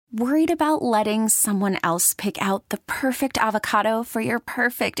Worried about letting someone else pick out the perfect avocado for your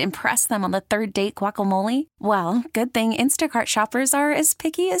perfect impress them on the third date guacamole? Well, good thing Instacart shoppers are as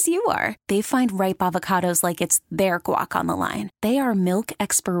picky as you are. They find ripe avocados like it's their guac on the line. They are milk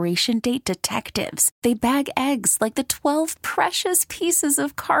expiration date detectives. They bag eggs like the 12 precious pieces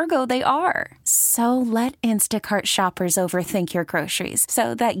of cargo they are. So let Instacart shoppers overthink your groceries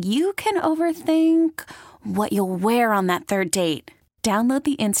so that you can overthink what you'll wear on that third date. Download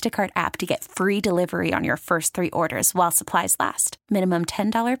the Instacart app to get free delivery on your first 3 orders while supplies last. Minimum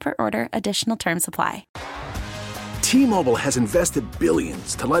 $10 per order. Additional terms apply. T-Mobile has invested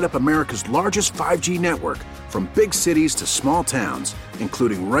billions to light up America's largest 5G network, from big cities to small towns,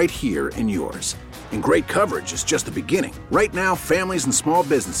 including right here in yours. And great coverage is just the beginning. Right now, families and small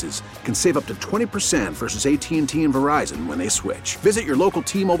businesses can save up to 20% versus AT&T and Verizon when they switch. Visit your local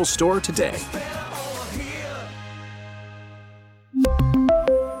T-Mobile store today.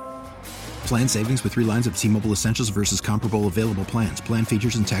 Plan savings with 3 lines of T-Mobile Essentials versus comparable available plans. Plan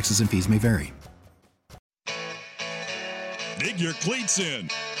features and taxes and fees may vary. Dig your cleats in.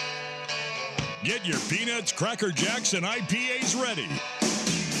 Get your peanuts, Cracker Jacks, and IPAs ready.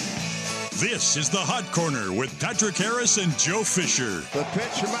 This is the Hot Corner with Patrick Harris and Joe Fisher. The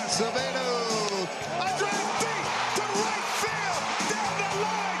pitch from Acevedo. A drive deep to right field. Down the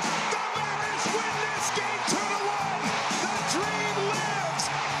line. The Mariners win this game 2-1. The dream lives.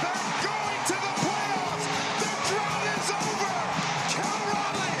 They're going to the playoffs. The drought is over. Cal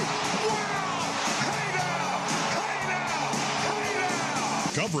Raleigh. Wow. Hey now. Hey now. Hey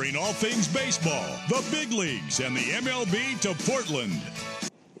now. Covering all things baseball, the big leagues, and the MLB to Portland.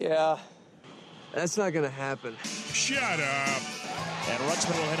 Yeah. That's not going to happen. Shut up. And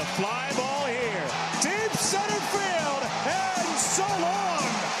Ruxpin will hit a fly ball here. Deep center field. And so long.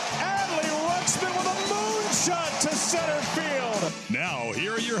 Adley Ruxpin with a moonshot to center field. Now,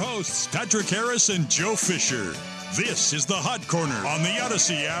 here are your hosts, Patrick Harris and Joe Fisher. This is the Hot Corner on the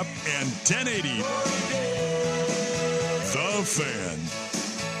Odyssey app and 1080. The Fan.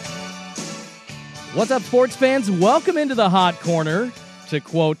 What's up, sports fans? Welcome into the Hot Corner. To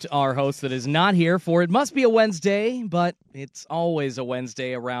quote our host that is not here for it must be a Wednesday, but it's always a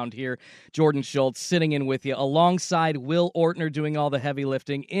Wednesday around here. Jordan Schultz sitting in with you alongside Will Ortner doing all the heavy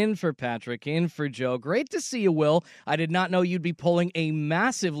lifting. In for Patrick, in for Joe. Great to see you, Will. I did not know you'd be pulling a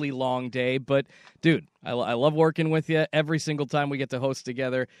massively long day, but dude, I love working with you. Every single time we get to host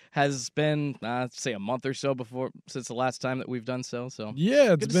together has been, say, a month or so since the last time that we've done so. So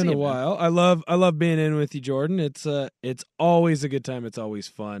yeah, it's been a while. I love being in with you, Jordan. It's always a good time. It's always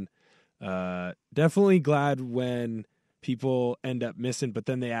fun. Definitely glad when people end up missing, but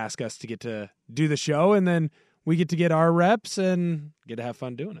then they ask us to get to do the show, and then we get to get our reps and get to have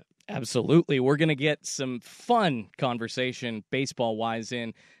fun doing it. Absolutely. We're going to get some fun conversation baseball-wise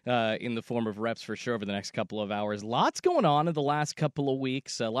in the form of reps for sure over the next couple of hours. Lots going on in the last couple of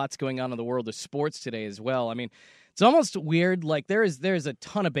weeks. Lots going on in the world of sports today as well. I mean, it's almost weird. Like there's a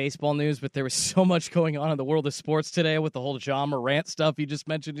ton of baseball news, but there was so much going on in the world of sports today with the whole Ja Morant stuff you just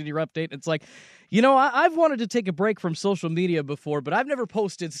mentioned in your update. It's like, I've wanted to take a break from social media before, but I've never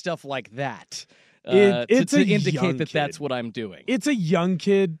posted stuff like that it's to indicate that that's what I'm doing. It's a young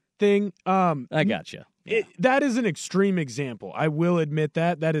kid thing. I gotcha. Yeah. That is an extreme example. I will admit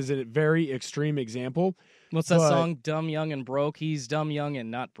that is a very extreme example. What's that song? Dumb, Young, and Broke. He's dumb, young, and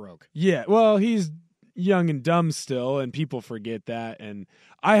not broke. Yeah, well, he's young and dumb still, and people forget that. And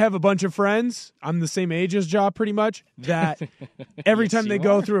I have a bunch of friends, I'm the same age as Ja pretty much, that every time they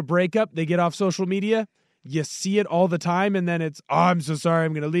go through a breakup, they get off social media. You see it all the time, and then it's, I'm so sorry,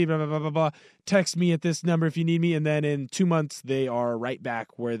 I'm going to leave, blah, blah, blah, blah, blah. Text me at this number if you need me, and then in 2 months, they are right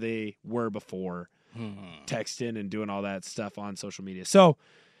back where they were before, texting and doing all that stuff on social media. So,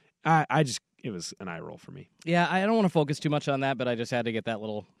 it was an eye roll for me. Yeah, I don't want to focus too much on that, but I just had to get that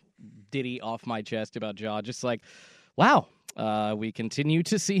little ditty off my chest about Ja. Just like, wow, we continue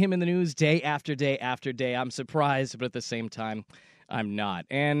to see him in the news day after day after day. I'm surprised, but at the same time, I'm not.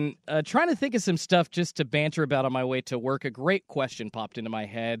 And trying to think of some stuff just to banter about on my way to work, a great question popped into my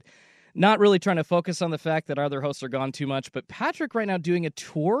head. Not really trying to focus on the fact that our other hosts are gone too much, but Patrick right now doing a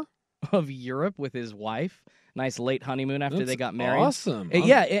tour of Europe with his wife. Nice late honeymoon after they got married. Awesome. I'm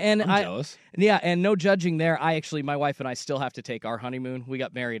jealous. Yeah, and no judging there. My wife and I still have to take our honeymoon. We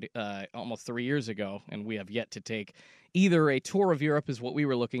got married almost 3 years ago, and we have yet to take either a tour of Europe is what we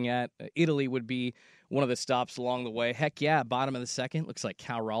were looking at. Italy would be one of the stops along the way. Heck yeah, bottom of the second. Looks like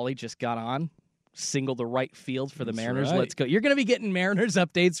Cal Raleigh just got on. Single the right field for the Mariners. Right. Let's go. You're going to be getting Mariners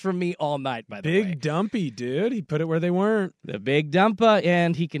updates from me all night, by the way. Big Dumpy, dude. He put it where they weren't. The Big Dumpa,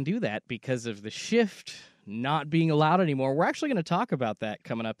 and he can do that because of the shift not being allowed anymore. We're actually going to talk about that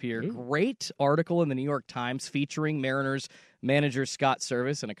coming up here. Ooh. Great article in the New York Times featuring Mariners manager Scott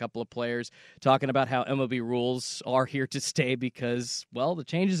Service and a couple of players talking about how MLB rules are here to stay because, well, the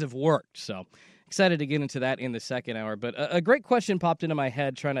changes have worked. So excited to get into that in the second hour. But a great question popped into my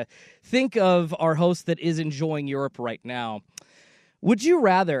head trying to think of our host that is enjoying Europe right now. Would you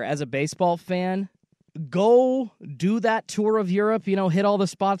rather, as a baseball fan, go do that tour of Europe, hit all the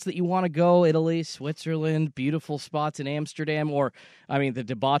spots that you want to go, Italy, Switzerland, beautiful spots in Amsterdam, or, the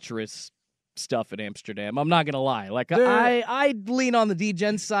debaucherous stuff in Amsterdam? I'm not going to lie. I'd lean on the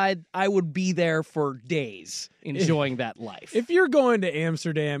D-Gen side. I would be there for days enjoying that life. If you're going to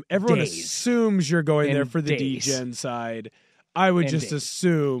Amsterdam, everyone assumes you're going there for the D-Gen side. I would just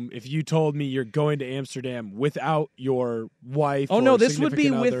assume if you told me you're going to Amsterdam without your wife. Oh no, this would be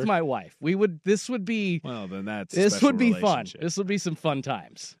other. with my wife. This would be. Well, then this would be fun. This would be some fun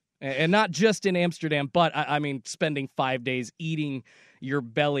times, and not just in Amsterdam, but spending 5 days eating your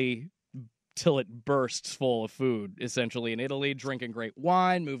belly till it bursts full of food, essentially in Italy, drinking great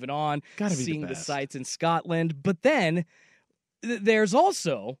wine, moving on, seeing the sights in Scotland. But then there's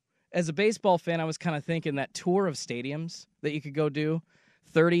also, as a baseball fan, I was kind of thinking that tour of stadiums that you could go do,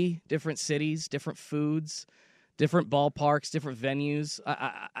 30 different cities, different foods, different ballparks, different venues.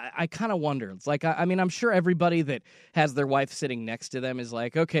 I kind of wonder. It's like, I'm sure everybody that has their wife sitting next to them is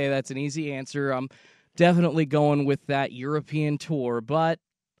like, okay, that's an easy answer. I'm definitely going with that European tour, but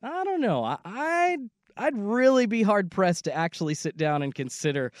I don't know. I'd really be hard-pressed to actually sit down and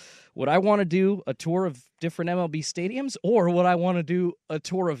consider, would I want to do a tour of different MLB stadiums, or would I want to do a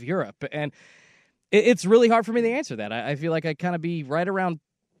tour of Europe? And it's really hard for me to answer that. I feel like I'd kind of be right around,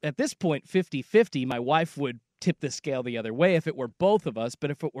 at this point, 50-50. My wife would tip the scale the other way if it were both of us, but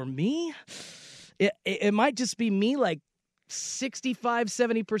if it were me, it might just be me, like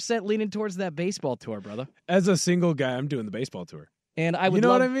 65-70% leaning towards that baseball tour, brother. As a single guy, I'm doing the baseball tour. And I would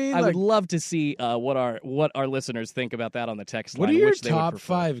what I mean? I would love to see what our listeners think about that on the text line. What are your top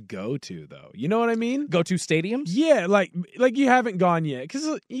 5 go-to, though? You know what I mean? Go-to stadiums? Yeah, like you haven't gone yet.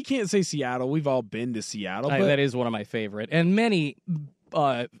 Because you can't say Seattle. We've all been to Seattle. But that is one of my favorite. And many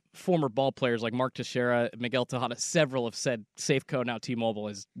former ball players like Mark Teixeira, Miguel Tejada, several have said Safeco, now T-Mobile,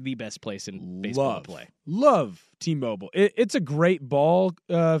 is the best place in baseball to play. Love T-Mobile. It's a great ball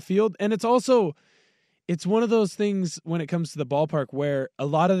field, and it's also... It's one of those things when it comes to the ballpark where a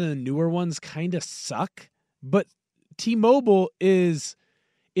lot of the newer ones kind of suck, but T-Mobile it's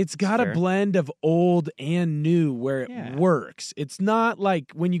got a blend of old and new where it works. It's not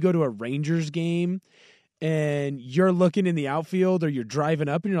like when you go to a Rangers game and you're looking in the outfield or you're driving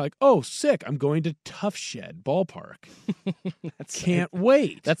up and you're like, oh, sick, I'm going to Tough Shed Ballpark. Can't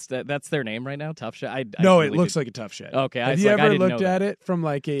wait. That's their name right now, Tough Shed? No, it looks like a Tough Shed. Okay. Have you ever looked at it from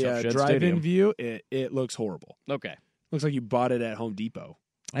like a drive-in view? It looks horrible. Okay. Looks like you bought it at Home Depot.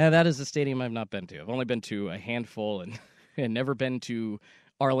 That is a stadium I've not been to. I've only been to a handful and never been to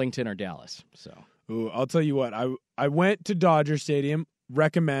Arlington or Dallas. So, ooh, I'll tell you what. I went to Dodger Stadium.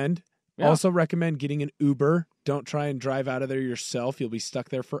 Recommend. Yeah. Also recommend getting an Uber. Don't try and drive out of there yourself. You'll be stuck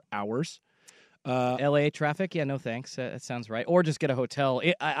there for hours. LA traffic? Yeah, no thanks. That sounds right. Or just get a hotel.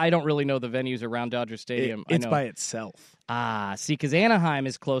 I don't really know the venues around Dodger Stadium. It's by itself. See, because Anaheim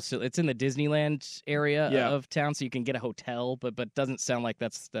is close to, it's in the Disneyland area of town, so you can get a hotel, but doesn't sound like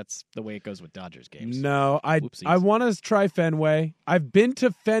that's the way it goes with Dodgers games. No, I want to try Fenway. I've been to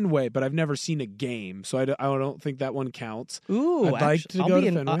Fenway, but I've never seen a game, so I don't think that one counts. Ooh, I'd like to go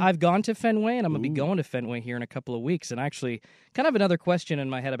to Fenway. I've gone to Fenway, and I'm going to be going to Fenway here in a couple of weeks, and actually kind of another question in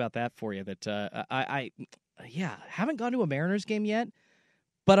my head about that for you that I haven't gone to a Mariners game yet,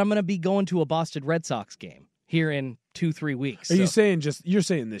 but I'm going to be going to a Boston Red Sox game here in 2-3 weeks. Are you saying you're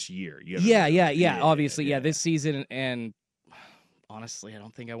saying this year? Yeah. Obviously, this season, and honestly, I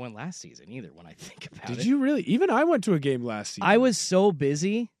don't think I went last season either when I think about it. Did you really? Even I went to a game last season. I was so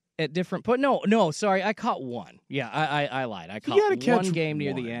busy at different point. No, sorry, I caught one. Yeah, I lied. I caught one game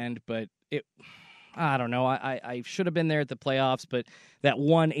near the end, but I don't know. I should have been there at the playoffs, but that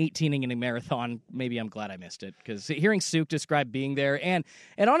 18-inning marathon, maybe I'm glad I missed it, because hearing Suk describe being there and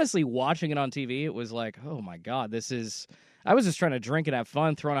honestly watching it on TV, it was like, oh my God, I was just trying to drink and have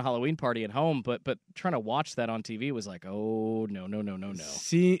fun, throwing a Halloween party at home, but trying to watch that on TV was like, oh, no.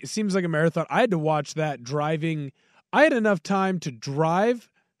 See, it seems like a marathon. I had to watch that driving. I had enough time to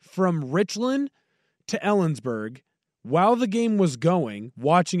drive from Richland to Ellensburg while the game was going,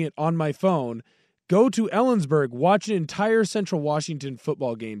 watching it on my phone, go to Ellensburg, watch an entire Central Washington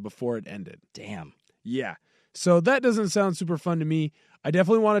football game before it ended. Damn. Yeah. So that doesn't sound super fun to me. I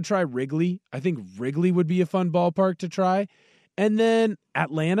definitely want to try Wrigley. I think Wrigley would be a fun ballpark to try. And then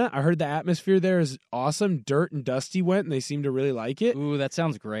Atlanta, I heard the atmosphere there is awesome. Dirt and Dusty went, and they seem to really like it. Ooh, that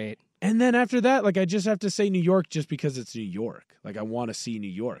sounds great. And then after that, I just have to say New York just because it's New York. I want to see New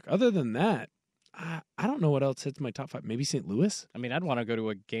York. Other than that, I don't know what else hits my top 5. Maybe St. Louis? I mean, I'd want to go to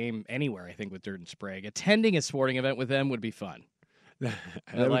a game anywhere, I think, with Dirt and Sprague. Attending a sporting event with them would be fun.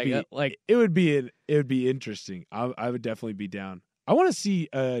 It would be interesting. I would definitely be down. I want to see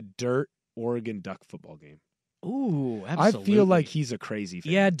a Dirt Oregon Duck football game. Ooh, absolutely. I feel like he's a crazy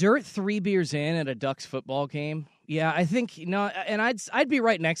fan. Yeah, Dirt 3 beers in at a Ducks football game. Yeah, I think and I'd be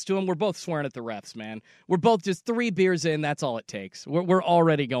right next to him. We're both swearing at the refs, man. We're both just 3 beers in. That's all it takes. We're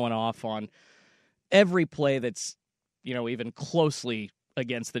already going off on every play that's even closely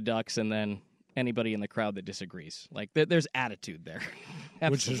against the Ducks, and then anybody in the crowd that disagrees. There's attitude there,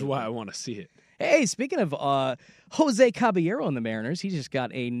 which is why I want to see it. Hey, speaking of Jose Caballero and the Mariners, he just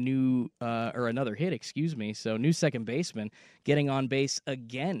got another hit, So new second baseman getting on base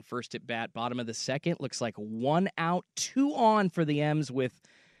again. First at bat, bottom of the second. Looks like 1 out, 2 on for the M's with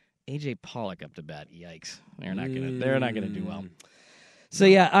AJ Pollock up to bat. Yikes. They're not gonna do well. So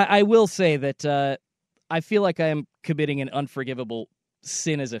yeah, I will say that I feel like I am committing an unforgivable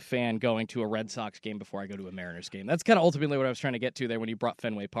sin as a fan going to a Red Sox game before I go to a Mariners game. That's kind of ultimately what I was trying to get to there when you brought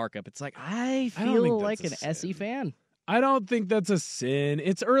Fenway Park up. It's I feel like an SE fan. I don't think that's a sin.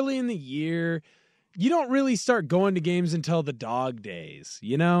 It's early in the year. You don't really start going to games until the dog days,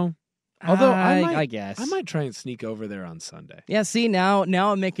 Although I guess I might try and sneak over there on Sunday. Yeah, see, now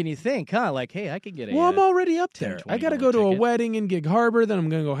I'm making you think, huh? Hey, I could get I'm already up there. I got to go to a wedding in Gig Harbor, then I'm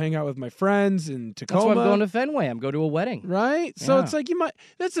going to go hang out with my friends in Tacoma. That's why I'm going to Fenway. I'm going to a wedding. Right? So it's you might.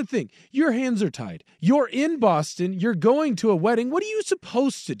 That's the thing. Your hands are tied. You're in Boston. You're going to a wedding. What are you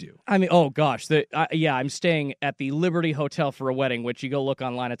supposed to do? I mean, oh gosh, I'm staying at the Liberty Hotel for a wedding, which you go look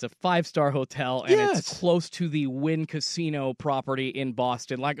online. It's a 5-star hotel, and it's close to the Wynn Casino property in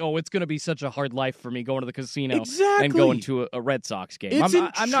Boston. It's going to be such a hard life for me going to the casino and going to a Red Sox game.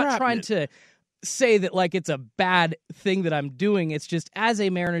 I'm not trying to say that it's a bad thing that I'm doing. It's just as a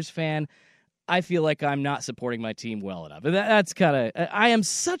Mariners fan, I feel like I'm not supporting my team well enough. That's kind of I am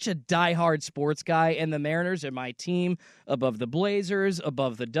such a diehard sports guy, and the Mariners are my team above the Blazers,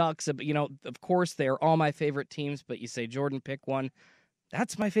 above the Ducks. Of course, they're all my favorite teams, but you say, Jordan, pick one.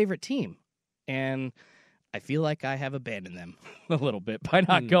 That's my favorite team. And I feel like I have abandoned them a little bit by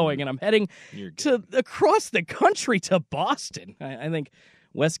not going, and I'm heading across the country to Boston. I think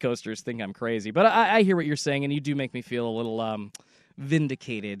West Coasters think I'm crazy, but I hear what you're saying, and you do make me feel a little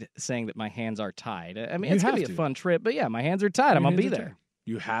vindicated saying that my hands are tied. I mean, it's going to be a fun trip, but yeah, my hands are tied. I'm going to be there.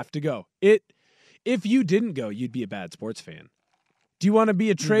 You have to go. If you didn't go, you'd be a bad sports fan. Do you want to be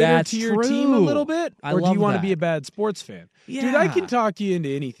a traitor to your team a little bit? Or do you want to be a bad sports fan? Yeah. Dude, I can talk you into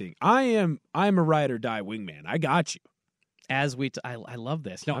anything. I'm a ride or die wingman. I got you. I love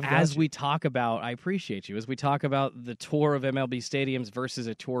this. No, as we talk about, I appreciate you. As we talk about the tour of MLB stadiums versus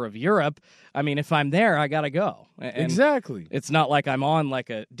a tour of Europe, I mean, if I'm there, I got to go. And exactly. It's not like I'm on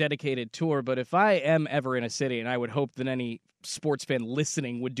a dedicated tour, but if I am ever in a city, and I would hope that any sports fan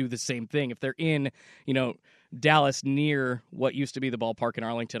listening would do the same thing, if they're in, Dallas near what used to be the ballpark in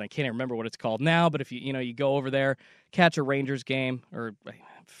Arlington. I can't even remember what it's called now, but if you go over there, catch a Rangers game, or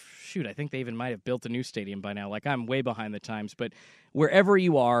shoot, I think they even might have built a new stadium by now. I'm way behind the times, but wherever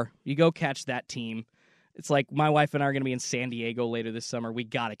you are, you go catch that team. It's like my wife and I are going to be in San Diego later this summer. We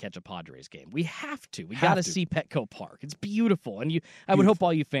got to catch a Padres game. We have to. We got to see Petco Park. It's beautiful, and I would hope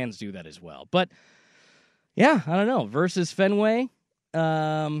all you fans do that as well. But yeah, I don't know. Versus Fenway,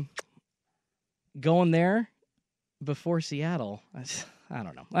 going there before Seattle. I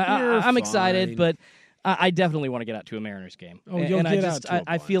don't know. I'm excited, but I definitely want to get out to a Mariners game. Oh, you'll get out to a bunch.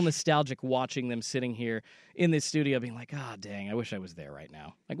 I feel nostalgic watching them sitting here in this studio being like, dang, I wish I was there right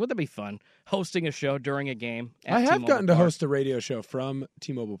now. Wouldn't that be fun? Hosting a show during a game at I have T-Mobile gotten to Park. host a radio show from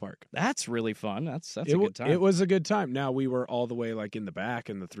T-Mobile Park. That's really fun. That's a good time. It was a good time. Now, we were all the way in the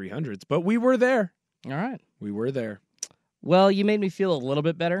back in the 300s, but we were there. All right. We were there. Well, you made me feel a little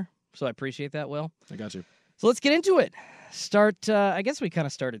bit better, so I appreciate that, Will. I got you. So let's get into it. I guess we kind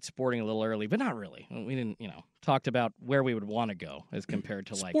of started sporting a little early, but not really. We didn't, talked about where we would want to go as compared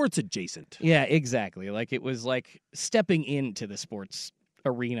to sports adjacent. Yeah, exactly. It was stepping into the sports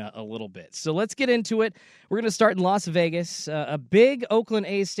arena a little bit. So let's get into it. We're going to start in Las Vegas. A big Oakland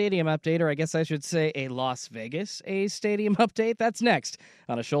A's stadium update, or I guess I should say a Las Vegas A's stadium update. That's next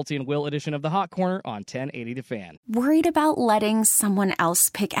on a Schulte and Will edition of the Hot Corner on 1080 The Fan. Worried about letting someone else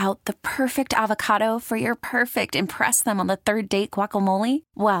pick out the perfect avocado for your perfect impress them on the third date guacamole?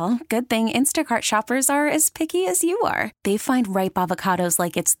 Well, good thing Instacart shoppers are as picky as you are. They find ripe avocados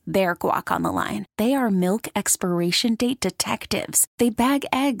like it's their guac on the line. They are milk expiration date detectives. They bag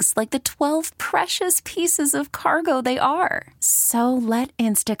eggs like the 12 precious pieces of cargo they are. So let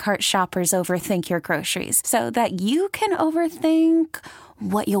Instacart shoppers overthink your groceries so that you can overthink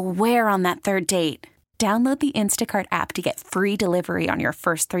what you'll wear on that third date. Download the Instacart app to get free delivery on your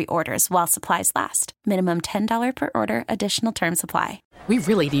first 3 orders while supplies last. Minimum $10 per order. Additional terms apply. We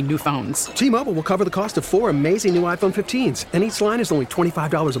really need new phones. T-Mobile will cover the cost of 4 amazing new iPhone 15s, and each line is only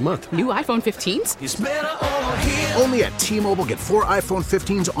 $25 a month. New iPhone 15s? It's better over here. Only at T-Mobile, get 4 iPhone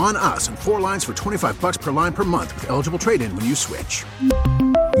 15s on us and 4 lines for $25 per line per month with eligible trade-in when you switch.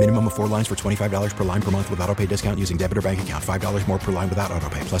 Minimum of 4 lines for $25 per line per month with autopay discount using debit or bank account. $5 more per line without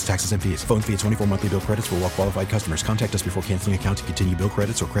autopay, plus taxes and fees. Phone fee at 24 monthly bill credits for well-qualified customers. Contact us before canceling account to continue bill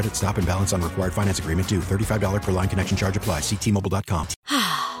credits or credit stop and balance on required finance agreement due. $35 per line connection charge applies. See T-Mobile.com.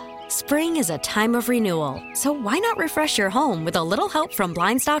 Spring is a time of renewal, so why not refresh your home with a little help from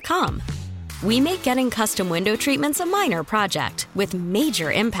Blinds.com? We make getting custom window treatments a minor project with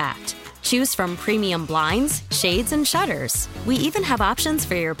major impact. Choose from premium blinds, shades, and shutters. We even have options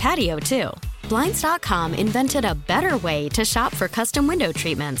for your patio, too. Blinds.com invented a better way to shop for custom window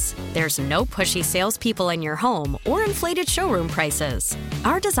treatments. There's no pushy salespeople in your home or inflated showroom prices.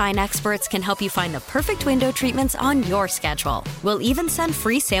 Our design experts can help you find the perfect window treatments on your schedule. We'll even send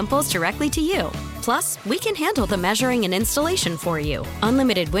free samples directly to you. Plus, we can handle the measuring and installation for you.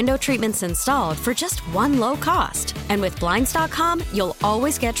 Unlimited window treatments installed for just one low cost. And with Blinds.com, you'll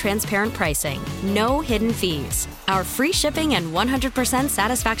always get transparent pricing. No hidden fees. Our free shipping and 100%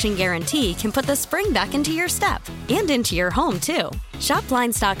 satisfaction guarantee can put the spring back into your step and into your home, too. Shop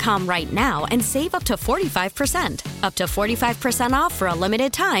Blinds.com right now and save up to 45%. Up to 45% off for a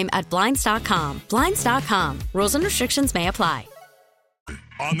limited time at Blinds.com. Blinds.com. Rules and restrictions may apply.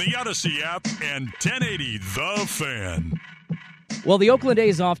 On the Odyssey app and 1080 The Fan. Well, the Oakland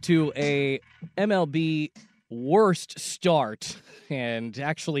A's off to a MLB worst start, and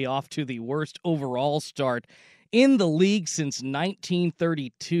actually off to the worst overall start in the league since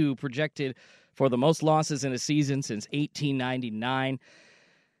 1932, projected for the most losses in a season since 1899.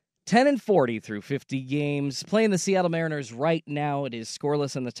 10-40 through 50 games. Playing the Seattle Mariners right now. It is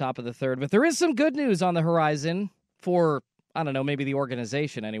scoreless in the top of the third, but there is some good news on the horizon for, I don't know, maybe the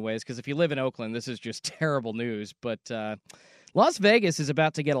organization anyways, because if you live in Oakland, this is just terrible news. But Las Vegas is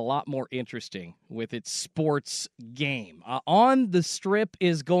about to get a lot more interesting with its sports game. On the Strip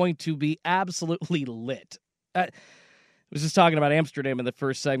is going to be absolutely lit. I was just talking about Amsterdam in the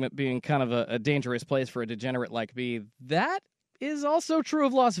first segment being kind of a dangerous place for a degenerate like me. That is also true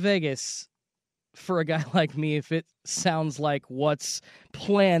of Las Vegas for a guy like me, if it sounds like what's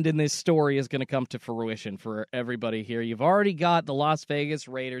planned in this story is going to come to fruition for everybody here. You've already got the Las Vegas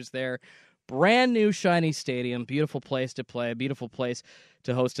Raiders there. Brand new shiny stadium, beautiful place to play, beautiful place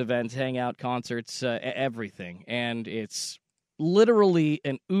to host events, hang out, concerts, everything. And it's literally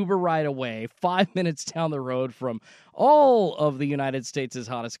an Uber ride away, 5 minutes down the road from all of the United States'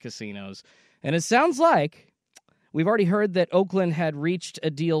 hottest casinos. And it sounds like we've already heard that Oakland had reached a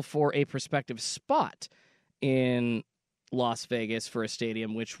deal for a prospective spot in Las Vegas for a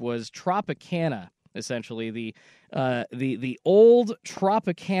stadium, which was Tropicana, essentially the old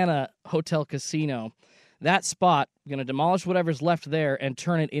Tropicana Hotel Casino. That spot, going to demolish whatever's left there and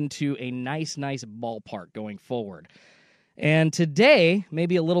turn it into a nice ballpark going forward. And today,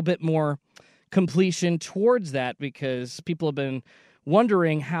 maybe a little bit more completion towards that, because people have been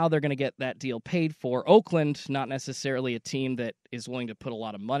wondering how they're going to get that deal paid for. Oakland, not necessarily a team that is willing to put a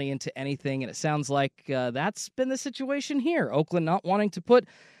lot of money into anything, and it sounds like that's been the situation here. Oakland not wanting to put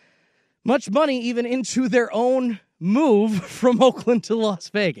much money even into their own move from Oakland to Las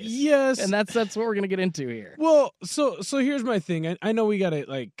Vegas. Yes. And that's what we're going to get into here. Well, so here's my thing. I know we got to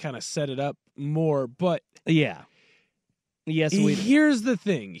like kind of set it up more, but yeah. Yes, we do. Here's the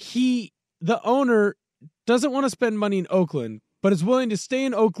thing. The owner doesn't want to spend money in Oakland, but is willing to stay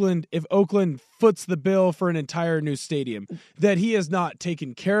in Oakland if Oakland foots the bill for an entire new stadium. That he has not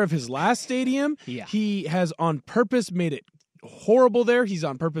taken care of his last stadium. Yeah. He has on purpose made it horrible there. He's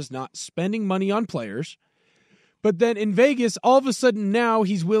on purpose not spending money on players. But then in Vegas, all of a sudden now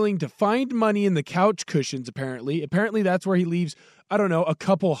he's willing to find money in the couch cushions, apparently. Apparently that's where he leaves I don't know, a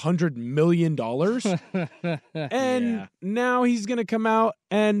couple $100 million. And now he's going to come out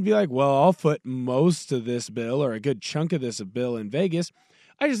and be like, well, I'll foot most of this bill or a good chunk of this bill in Vegas.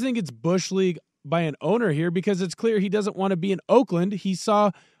 I just think it's Bush League by an owner here because it's clear he doesn't want to be in Oakland. He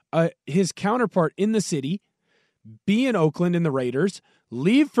saw his counterpart in the city be in Oakland in the Raiders,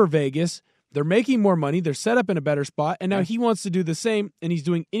 leave for Vegas. They're making more money. They're set up in a better spot. And now he wants to do the same, and he's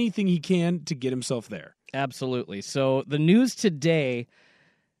doing anything he can to get himself there. Absolutely. So the news today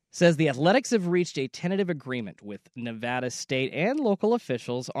says the Athletics have reached a tentative agreement with Nevada state and local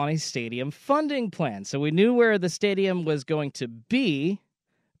officials on a stadium funding plan. So we knew where the stadium was going to be,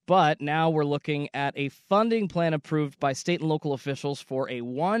 but now we're looking at a funding plan approved by state and local officials for a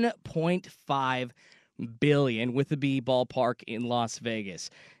 $1.5 billion with the B ballpark in Las Vegas.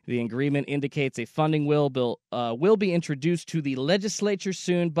 The agreement indicates a funding will be introduced to the legislature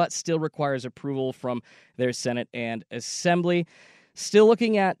soon, but still requires approval from their Senate and Assembly. Still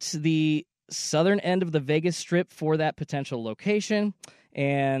looking at the southern end of the Vegas Strip for that potential location,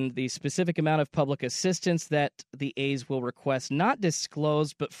 and the specific amount of public assistance that the A's will request not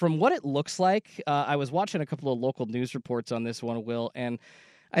disclosed, but from what it looks like, I was watching a couple of local news reports on this one, Will, and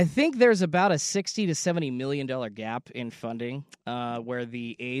I think there's about a $60 to $70 million gap in funding where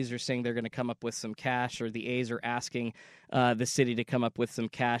the A's are saying they're going to come up with some cash, or the A's are asking the city to come up with some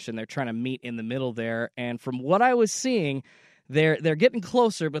cash, and they're trying to meet in the middle there. And from what I was seeing, they're getting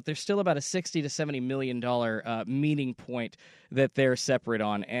closer, but there's still about a $60 to $70 million meeting point that they're separate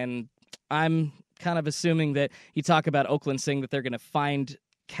on. And I'm kind of assuming that you talk about Oakland saying that they're going to find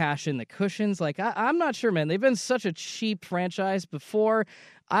cash in the cushions. Like, I'm not sure, man. They've been such a cheap franchise before.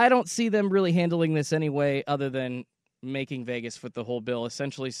 I don't see them really handling this anyway other than making Vegas foot the whole bill,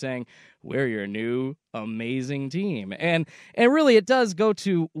 essentially saying, we're your new amazing team. And really it does go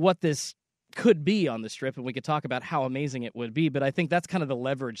to what this could be on the Strip, and we could talk about how amazing it would be, but I think that's kind of the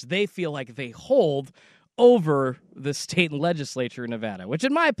leverage they feel like they hold over the state and legislature in Nevada, which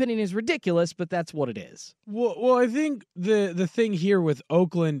in my opinion is ridiculous, but that's what it is. Well, I think the thing here with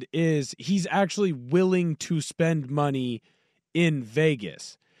Oakland is he's actually willing to spend money in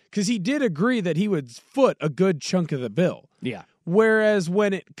Vegas because he did agree that he would foot a good chunk of the bill. Yeah. Whereas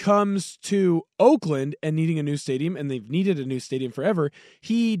when it comes to Oakland and needing a new stadium, and they've needed a new stadium forever,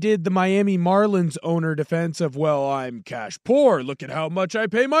 he did the Miami Marlins owner defense of, well, I'm cash poor. Look at how much I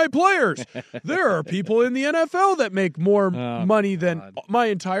pay my players. There are people in the NFL that make more money than my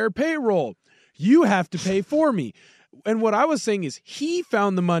entire payroll. You have to pay for me. And what I was saying is he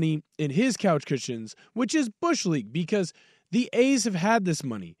found the money in his couch cushions, which is Bush League, because the A's have had this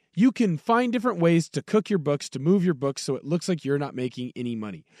money. You can find different ways to cook your books, to move your books so it looks like you're not making any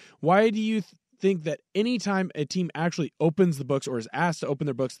money. Why do you think that anytime a team actually opens the books or is asked to open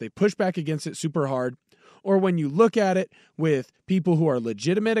their books, they push back against it super hard? Or when you look at it with people who are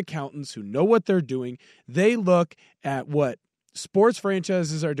legitimate accountants who know what they're doing, they look at what sports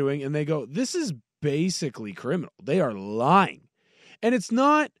franchises are doing and they go, this is basically criminal. They are lying. And it's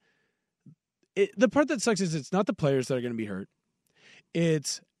not... the part that sucks is it's not the players that are going to be hurt.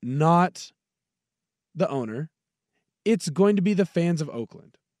 It's not the owner. It's going to be the fans of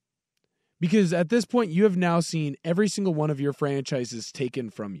Oakland. Because at this point, you have now seen every single one of your franchises taken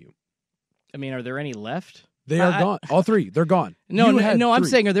from you. I mean, are there any left? They are gone. All three. They're gone. No, I'm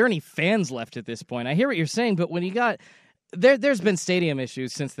saying, are there any fans left at this point? I hear what you're saying, but when you got... There's been stadium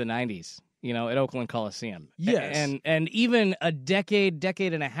issues since the 90s. At Oakland Coliseum. Yes. And even a decade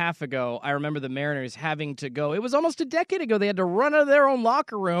and a half ago, I remember the Mariners having to go. It was almost a decade ago. They had to run out of their own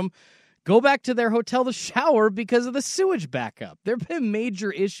locker room, go back to their hotel to shower because of the sewage backup. There have been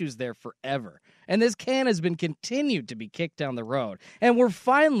major issues there forever. And this can has been continued to be kicked down the road. And we're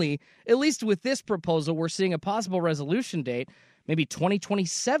finally, at least with this proposal, we're seeing a possible resolution date. Maybe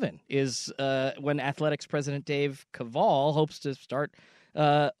 2027 is when Athletics President Dave Cavall hopes to start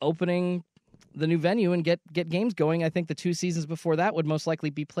opening the new venue and get games going. I think the 2 seasons before that would most likely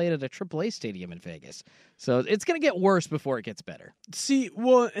be played at a AAA stadium in Vegas. So it's going to get worse before it gets better. See,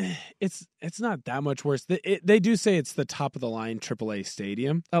 well, it's not that much worse. They do say it's the top of the line AAA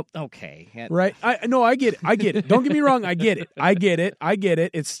stadium. Oh, okay. Right? I get it. Don't get me wrong. I get it.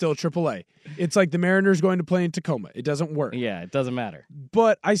 It's still AAA. It's like the Mariners going to play in Tacoma. It doesn't work. Yeah, it doesn't matter.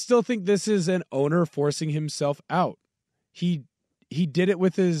 But I still think this is an owner forcing himself out. He did it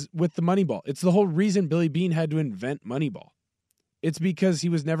with the Moneyball. It's the whole reason Billy Beane had to invent Moneyball. It's because he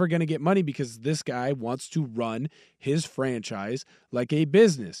was never going to get money because this guy wants to run his franchise like a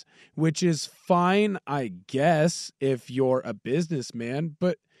business, which is fine, I guess, if you're a businessman,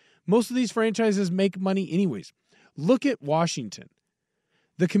 but most of these franchises make money anyways. Look at Washington.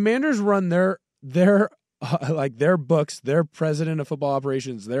 The Commanders run their like their books, their president of football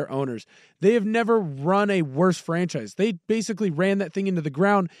operations, their owners, they have never run a worse franchise. They basically ran that thing into the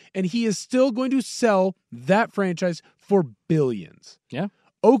ground, and he is still going to sell that franchise for billions. Yeah.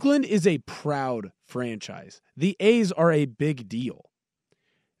 Oakland is a proud franchise. The A's are a big deal.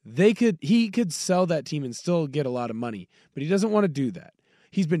 He could sell that team and still get a lot of money, but he doesn't want to do that.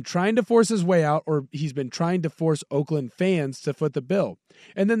 He's been trying to force his way out, or he's been trying to force Oakland fans to foot the bill.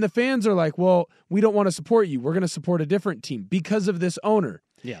 And then the fans are like, well, we don't want to support you. We're going to support a different team because of this owner.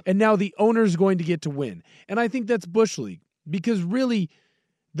 Yeah. And now the owner's going to get to win. And I think that's Bush League, because really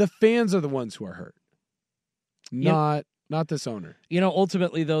the fans are the ones who are hurt, not this owner.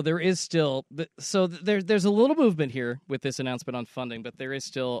 Ultimately, though, there is still there's a little movement here with this announcement on funding, but there is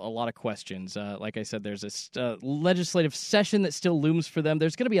still a lot of questions. Like I said, there's a legislative session that still looms for them.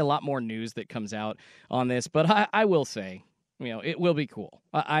 There's going to be a lot more news that comes out on this, but I will say, it will be cool.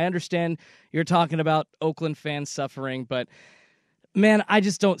 I understand you're talking about Oakland fans suffering, but man, I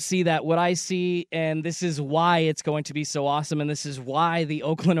just don't see that. What I see, and this is why it's going to be so awesome, and this is why the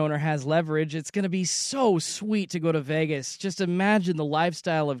Oakland owner has leverage, it's going to be so sweet to go to Vegas. Just imagine the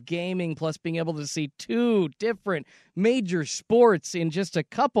lifestyle of gaming plus being able to see 2 different major sports in just a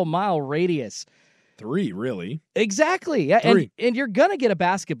couple mile radius. 3, really. Exactly. Yeah. 3. And you're going to get a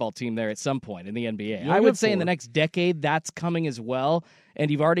basketball team there at some point in the NBA. I would say in the next decade that's coming as well. And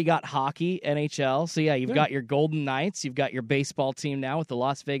you've already got hockey, NHL. So, you've got your Golden Knights. You've got your baseball team now with the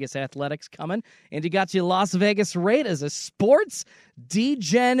Las Vegas Athletics coming. And you got your Las Vegas Raiders, a sports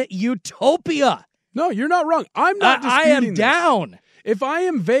degen utopia. No, you're not wrong. I'm not disputing I am this. down. If I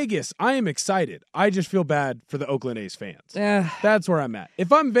am Vegas, I am excited. I just feel bad for the Oakland A's fans. That's where I'm at.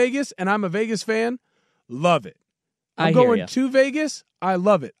 If I'm Vegas and I'm a Vegas fan, love it. I'm going to Vegas. I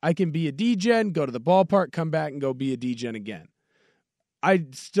love it. I can be a D-Gen, go to the ballpark, come back, and go be a D-Gen again. I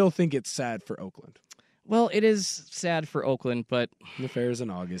still think it's sad for Oakland. Well, it is sad for Oakland, but the fair's in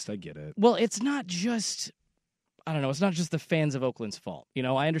August. I get it. Well, it's not just, I don't know, it's not just the fans of Oakland's fault.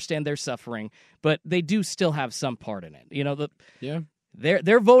 I understand they're suffering, but they do still have some part in it.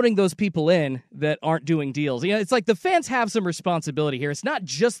 They're voting those people in that aren't doing deals. It's like the fans have some responsibility here. It's not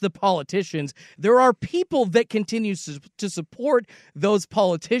just the politicians. There are people that continue to support those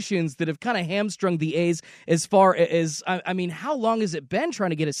politicians that have kind of hamstrung the A's as far as, how long has it been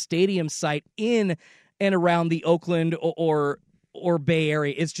trying to get a stadium site in and around the Oakland or Bay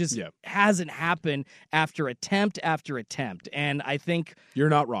Area? It's just hasn't happened after attempt after attempt. And I think you're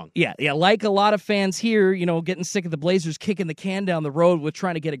not wrong. Yeah. Like a lot of fans here, getting sick of the Blazers kicking the can down the road with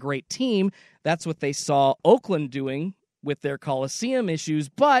trying to get a great team. That's what they saw Oakland doing with their Coliseum issues,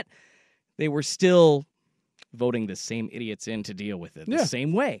 but they were still voting the same idiots in to deal with it the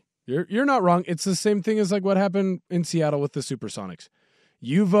same way. You're not wrong. It's the same thing as like what happened in Seattle with the Supersonics.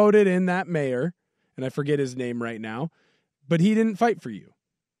 You voted in that mayor, and I forget his name right now, but he didn't fight for you.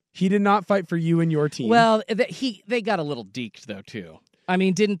 He did not fight for you and your team. Well, they got a little deked, though, too.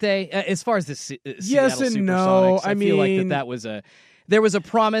 Didn't they? As far as the Seattle yes and Supersonics, no. I feel like that was there was a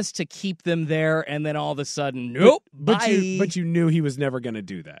promise to keep them there, and then all of a sudden, nope, but you knew he was never going to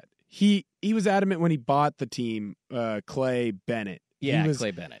do that. He was adamant when he bought the team, Clay Bennett.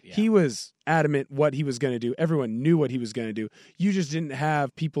 Clay Bennett. Yeah. He was adamant what he was going to do. Everyone knew what he was going to do. You just didn't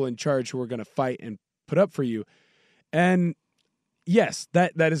have people in charge who were going to fight and put up for you. And yes,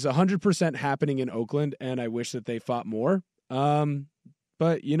 that is 100% happening in Oakland, and I wish that they fought more.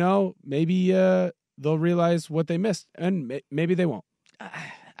 But, maybe they'll realize what they missed, and maybe they won't.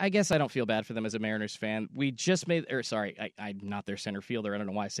 I guess I don't feel bad for them as a Mariners fan. We just made, I'm not their center fielder. I don't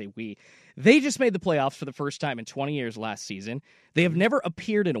know why I say we. They just made the playoffs for the first time in 20 years last season. They have never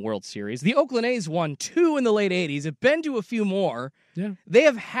appeared in a World Series. The Oakland A's won 2 in the late 80s. Have been to a few more. Yeah. They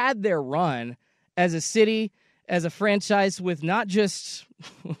have had their run as a city, as a franchise with not just,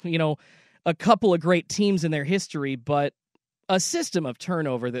 a couple of great teams in their history, but a system of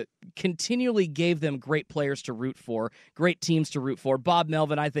turnover that continually gave them great players to root for, great teams to root for. Bob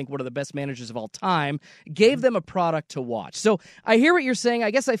Melvin, I think one of the best managers of all time, gave them a product to watch. So I hear what you're saying.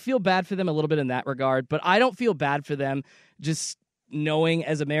 I guess I feel bad for them a little bit in that regard, but I don't feel bad for them just knowing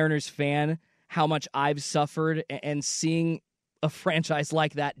as a Mariners fan how much I've suffered and seeing a franchise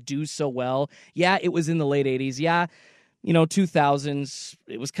like that do so well. Yeah, it was in the late 80s. Yeah, 2000s,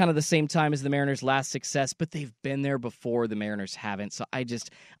 it was kind of the same time as the Mariners' last success, but they've been there before. The Mariners haven't, so I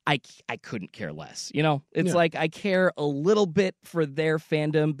couldn't care less. It's like I care a little bit for their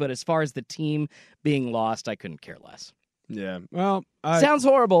fandom, but as far as the team being lost, I couldn't care less. Yeah, well, sounds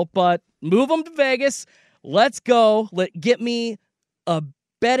horrible, but move them to Vegas. Let's go. Get me a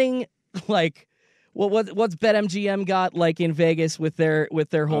betting What's BetMGM got like in Vegas with their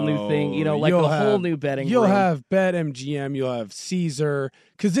whole new thing? You know, like a whole new betting. You'll room. have BetMGM. You'll have Caesar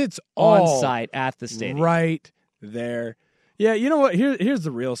because it's all on site at the stadium right there. Yeah, you know what? Here's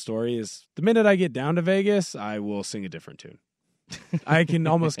the real story: is the minute I get down to Vegas, I will sing a different tune. I can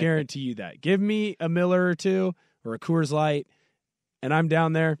almost guarantee you that. Give me a Miller or two or a Coors Light, and I'm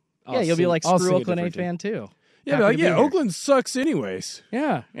down there. You'll be like, screw Oakland A fan too. Yeah, Oakland sucks anyways.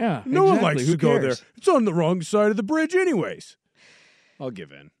 Yeah. No one likes to go there. It's on the wrong side of the bridge anyways. I'll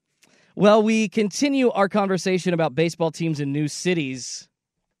give in. Well, we continue our conversation about baseball teams in new cities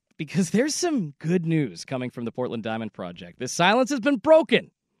because there's some good news coming from the Portland Diamond Project. The silence has been broken.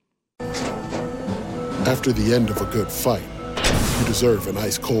 After the end of a good fight, you deserve an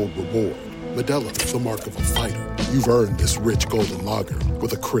ice-cold reward. Modelo is the mark of a fighter. You've earned this rich golden lager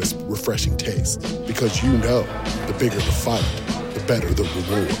with a crisp, refreshing taste. Because you know, the bigger the fight, the better the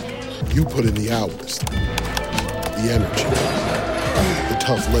reward. You put in the hours, the energy, the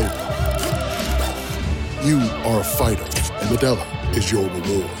tough labor. You are a fighter, and Modelo is your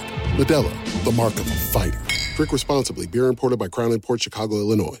reward. Modelo, the mark of a fighter. Drink responsibly. Beer imported by Crown Imports, Chicago,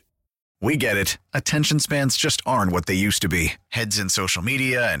 Illinois. We get it. Attention spans just aren't what they used to be. Heads in social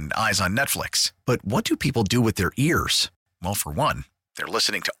media and eyes on Netflix. But what do people do with their ears? Well, for one, they're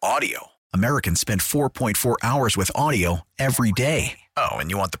listening to audio. Americans spend 4.4 hours with audio every day. Oh, and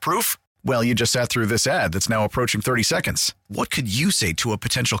you want the proof? Well, you just sat through this ad that's now approaching 30 seconds. What could you say to a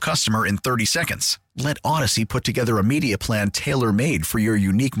potential customer in 30 seconds? Let Odyssey put together a media plan tailor-made for your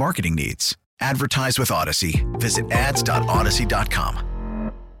unique marketing needs. Advertise with Odyssey. Visit ads.odyssey.com.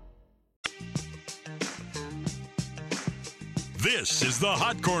 This is the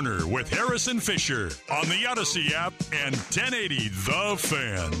Hot Corner with Harrison Fisher on the Odyssey app and 1080 The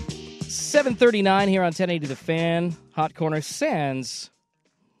Fan. 7:39 here on 1080 The Fan. Hot Corner sans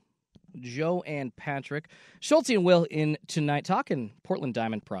Joe and Patrick. Schultz and Will in tonight talking Portland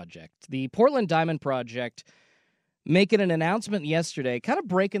Diamond Project. The Portland Diamond Project making an announcement yesterday, kind of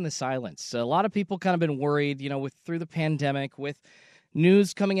breaking the silence. A lot of people kind of been worried, through the pandemic, with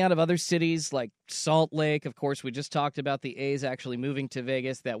news coming out of other cities like Salt Lake. Of course, we just talked about the A's actually moving to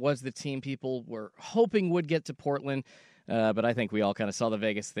Vegas. That was the team people were hoping would get to Portland. But I think we all kind of saw the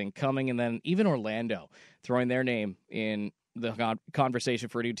Vegas thing coming. And then even Orlando throwing their name in the conversation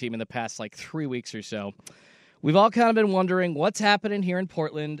for a new team in the past 3 weeks or so. We've all kind of been wondering what's happening here in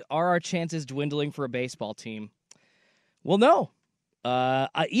Portland. Are our chances dwindling for a baseball team? Well, no.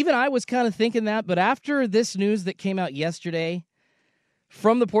 Even I was kind of thinking that. But after this news that came out yesterday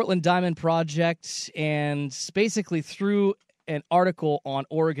from the Portland Diamond Project, and basically through an article on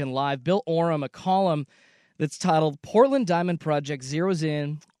Oregon Live, Bill Oram, a column that's titled Portland Diamond Project Zeroes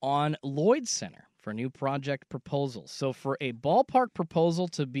In on Lloyd Center for new project proposals. So for a ballpark proposal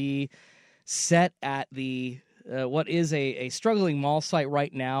to be set at the what is a struggling mall site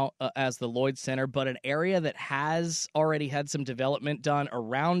right now as the Lloyd Center, but an area that has already had some development done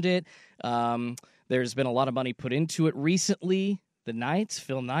around it. There's been a lot of money put into it recently. The Knights,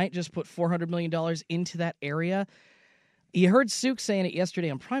 Phil Knight, just put $400 million into that area. You heard Suk saying it yesterday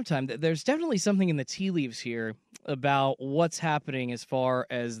on Primetime that there's definitely something in the tea leaves here about what's happening as far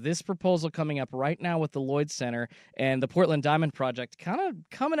as this proposal coming up right now with the Lloyd Center and the Portland Diamond Project kind of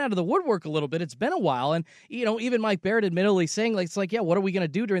coming out of the woodwork a little bit. It's been a while. And, even Mike Barrett admittedly saying, what are we going to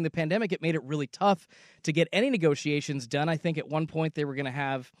do during the pandemic? It made it really tough to get any negotiations done. I think at one point they were going to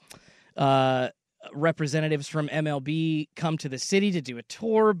have representatives from MLB come to the city to do a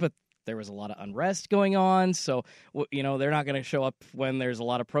tour, but there was a lot of unrest going on. So, they're not going to show up when there's a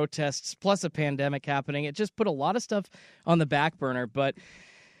lot of protests, plus a pandemic happening. It just put a lot of stuff on the back burner. But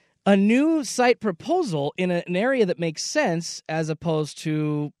a new site proposal in an area that makes sense as opposed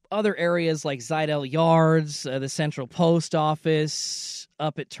to other areas like Zidell Yards, the Central Post Office,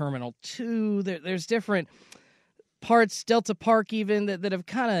 up at Terminal 2. There's different parts, Delta Park even, that have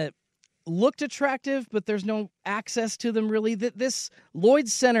kind of looked attractive, but there's no access to them really. This Lloyd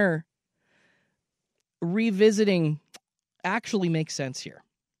Center revisiting actually makes sense here.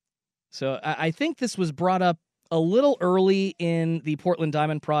 So I think this was brought up a little early in the Portland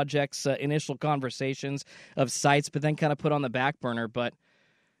Diamond Project's initial conversations of sites, but then kind of put on the back burner. But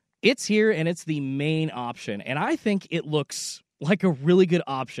it's here, and it's the main option. And I think it looks like a really good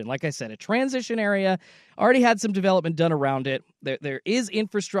option. Like I said, a transition area, already had some development done around it. There is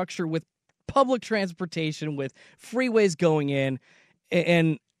infrastructure with public transportation, with freeways going in,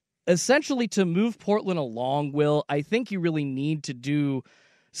 and essentially to move Portland along, Will, I think you really need to do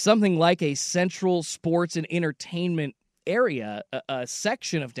something like a central sports and entertainment area, a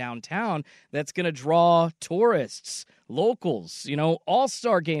section of downtown that's going to draw tourists, locals,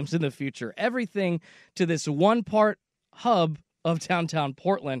 all-star games in the future, everything to this one-part hub of downtown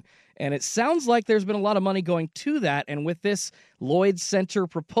Portland. And it sounds like there's been a lot of money going to that. And with this Lloyd Center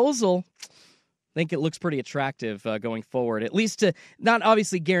proposal, I think it looks pretty attractive going forward, at least to not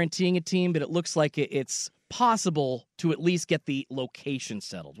obviously guaranteeing a team, but it looks like it's possible to at least get the location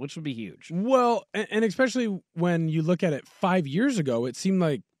settled, which would be huge. Well, and especially when you look at it 5 years ago, it seemed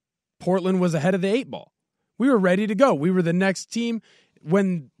like Portland was ahead of the 8 ball. We were ready to go. We were the next team.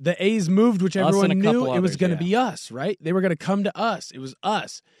 When the A's moved, which everyone knew, it was going to be us, right? They were going to come to us. It was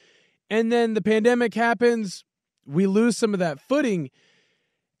us. And then the pandemic happens. We lose some of that footing.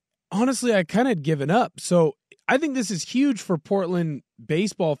 Honestly, I kind of had given up. So I think this is huge for Portland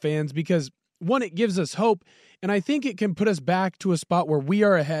baseball fans because, one, it gives us hope, and I think it can put us back to a spot where we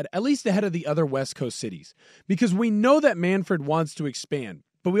are ahead, at least ahead of the other West Coast cities, because we know that Manfred wants to expand,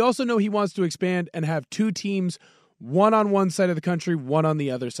 but we also know he wants to expand and have 2 teams, one on one side of the country, one on the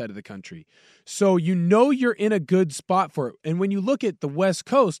other side of the country. So you're in a good spot for it. And when you look at the West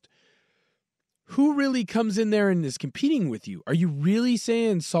Coast, who really comes in there and is competing with you? Are you really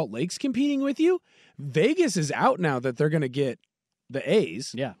saying Salt Lake's competing with you? Vegas is out now that they're going to get the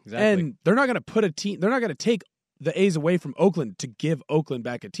A's. Yeah, exactly. And they're not going to put a team, they're not going to take the A's away from Oakland to give Oakland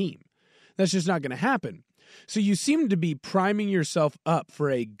back a team. That's just not going to happen. So you seem to be priming yourself up for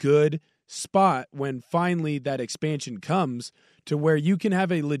a good spot when finally that expansion comes to where you can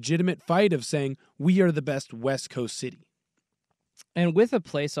have a legitimate fight of saying, we are the best West Coast city. And with a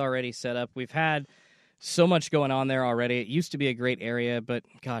place already set up, we've had so much going on there already. It used to be a great area, but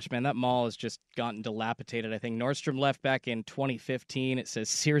gosh, man, that mall has just gotten dilapidated. I think Nordstrom left back in 2015. It says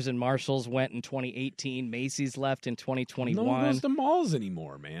Sears and Marshalls went in 2018. Macy's left in 2021. No one goes to malls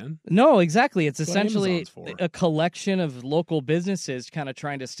anymore, man. No, exactly. It's That's what essentially Amazon's for. a collection of local businesses kind of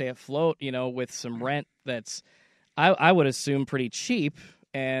trying to stay afloat, with some rent that's, I would assume, pretty cheap.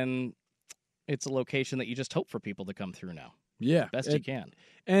 And it's a location that you just hope for people to come through now. Yeah. Best you can.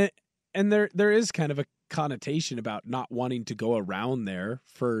 And there is kind of a connotation about not wanting to go around there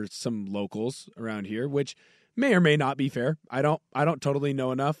for some locals around here, which may or may not be fair. I don't totally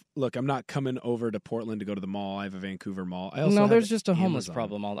know enough. Look, I'm not coming over to Portland to go to the mall. I have a Vancouver mall. There's just a homeless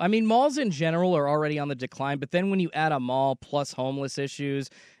problem. I mean, malls in general are already on the decline, but then when you add a mall plus homeless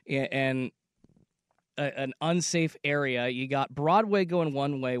issues and an unsafe area, you got Broadway going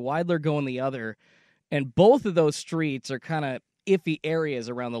one way, Weidler going the other, and both of those streets are kind of iffy areas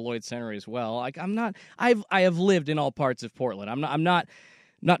around the Lloyd Center as well. Like I have lived in all parts of Portland. I'm not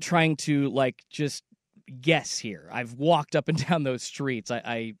trying to just guess here. I've walked up and down those streets.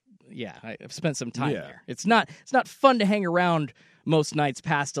 I've spent some time there. It's not fun to hang around most nights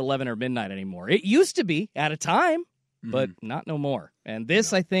past 11 or midnight anymore. It used to be at a time, but not no more. And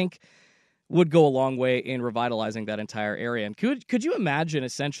this, I think, would go a long way in revitalizing that entire area. And could you imagine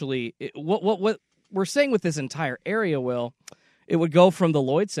essentially what we're saying with this entire area, Will? It would go from the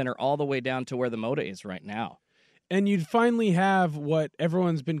Lloyd Center all the way down to where the Moda is right now. And you'd finally have what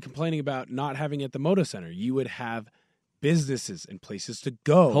everyone's been complaining about not having at the Moda Center. You would have businesses and places to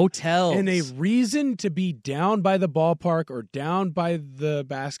go. Hotels. And a reason to be down by the ballpark or down by the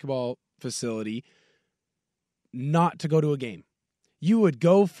basketball facility not to go to a game. You would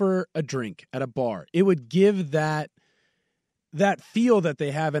go for a drink at a bar. It would give that feel that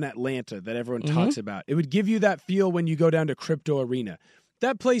they have in Atlanta that everyone talks about. It would give you that feel when you go down to Crypto Arena.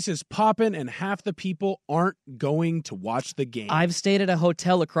 That place is popping, and half the people aren't going to watch the game. I've stayed at a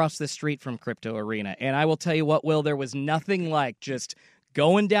hotel across the street from Crypto Arena, and I will tell you what, Will, there was nothing like just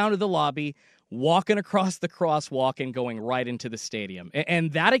going down to the lobby, walking across the crosswalk, and going right into the stadium.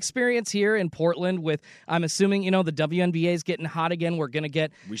 And that experience here in Portland with, I'm assuming, the WNBA is getting hot again.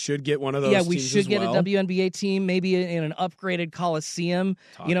 We should get one of those. Yeah, we should get a WNBA team, maybe in an upgraded Coliseum.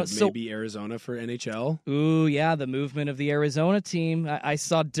 Maybe Arizona for NHL. Ooh, yeah, the movement of the Arizona team. I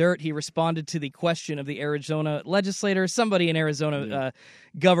saw Dirt. He responded to the question of the Arizona legislator. Somebody in Arizona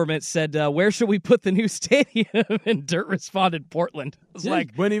government said, where should we put the new stadium? And Dirt responded, Portland. I was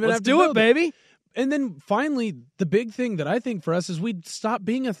let's do it, baby. And then finally, the big thing that I think for us is we'd stop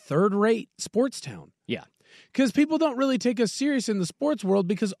being a third-rate sports town. Yeah. Because people don't really take us serious in the sports world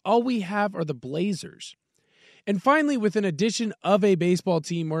because all we have are the Blazers. And finally, with an addition of a baseball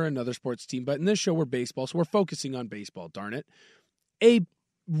team or another sports team, but in this show we're baseball, so we're focusing on baseball, darn it, a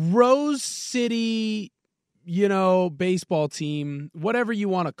Rose City, baseball team, whatever you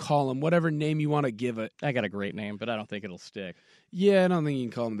want to call them, whatever name you want to give it. I got a great name, but I don't think it'll stick. Yeah, I don't think you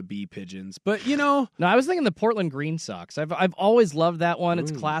can call them the Bee Pigeons, but No, I was thinking the Portland Green Sox. I've always loved that one.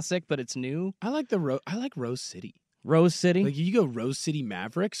 It's classic, but it's new. I like Rose City. Rose City. Like you go Rose City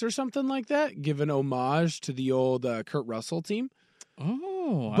Mavericks or something like that. Give an homage to the old Kurt Russell team.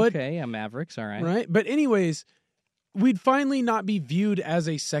 Oh, But- okay. Yeah, Mavericks. All right. Right? But anyways, we'd finally not be viewed as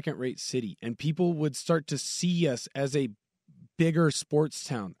a second-rate city, and people would start to see us as a bigger sports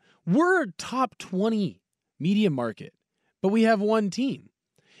town. We're a top 20 media market, but we have one team.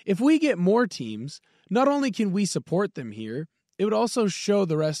 If we get more teams, not only can we support them here, it would also show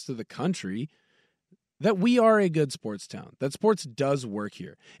the rest of the country that we are a good sports town, that sports does work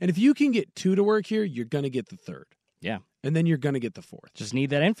here. And if you can get 2 to work here, you're going to get the 3rd. Yeah. And then you're going to get the 4th. Just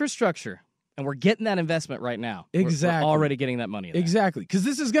need that infrastructure. And we're getting that investment right now. Exactly. We're already getting that money. Exactly. Because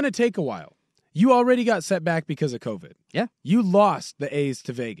this is going to take a while. You already got set back because of COVID. Yeah. You lost the A's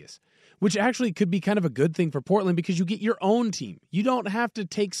to Vegas, which actually could be kind of a good thing for Portland because you get your own team. You don't have to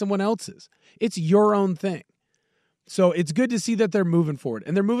take someone else's. It's your own thing. So it's good to see that they're moving forward.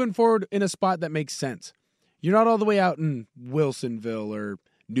 And they're moving forward in a spot that makes sense. You're not all the way out in Wilsonville or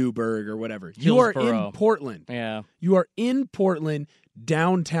Newburgh or whatever. You are in Portland. Yeah. You are in Portland,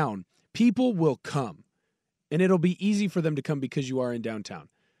 downtown. People will come. And it'll be easy for them to come because you are in downtown.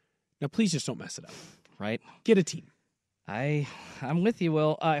 Now, please just don't mess it up. Right. Get a team. I'm with you,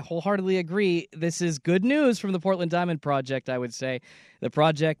 Will. I wholeheartedly agree. This is good news from the Portland Diamond Project, I would say. The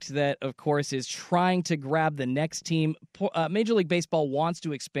project that, of course, is trying to grab the next team. Major League Baseball wants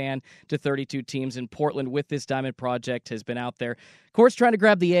to expand to 32 teams, and Portland, with this Diamond Project, has been out there. Of course, trying to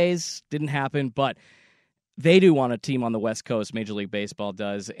grab the A's. Didn't happen, but they do want a team on the West Coast, Major League Baseball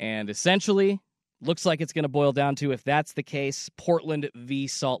does, and essentially looks like it's going to boil down to, if that's the case, Portland v.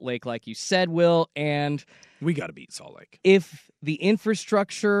 Salt Lake, like you said, Will, and we got to beat Salt Lake. If the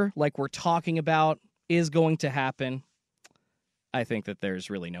infrastructure, like we're talking about, is going to happen, I think that there's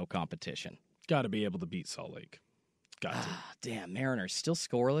really no competition. Got to be able to beat Salt Lake. Got to. Damn, Mariners still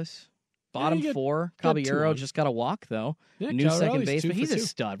scoreless. Bottom Yeah, 4. Caballero just got a walk, though. Yeah, New second Caballero's baseman. 2 He's for a 2.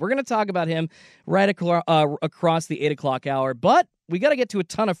 stud. We're going to talk about him right across the 8 o'clock hour, but we got to get to a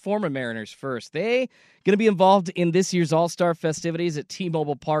ton of former Mariners first. They going to be involved in this year's All-Star festivities at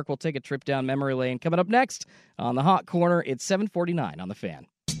T-Mobile Park. We'll take a trip down memory lane. Coming up next on the Hot Corner, it's 7:49 on the Fan.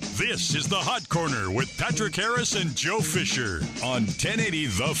 This is the Hot Corner with Patrick Harris and Joe Fisher on 1080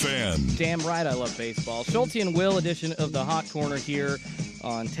 The Fan. Damn right I love baseball. Schulte and Will edition of the Hot Corner here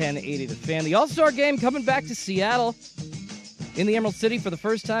on 1080 The Fan. The All-Star Game coming back to Seattle in the Emerald City for the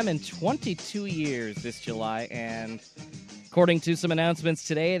first time in 22 years this July, and according to some announcements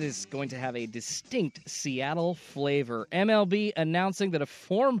today, it is going to have a distinct Seattle flavor. MLB announcing that a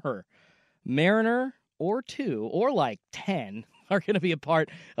former Mariner or 2 or like 10 are going to be a part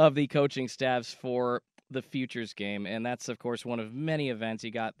of the coaching staffs for the Futures Game, and that's, of course, one of many events.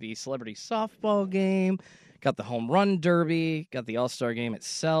 You got the Celebrity Softball Game, got the Home Run Derby, got the All-Star Game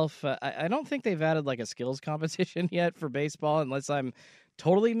itself. I don't think they've added like a skills competition yet for baseball, unless I'm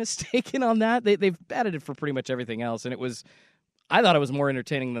totally mistaken on that. They've added it for pretty much everything else, and I thought it was more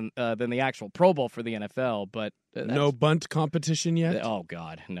entertaining than the actual Pro Bowl for the NFL. But no bunt competition yet? Oh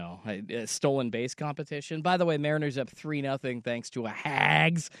God, no. Stolen base competition. By the way, Mariners up 3-0 thanks to a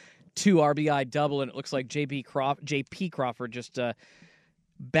Hags 2 RBI double, and it looks like J.P. Crawford just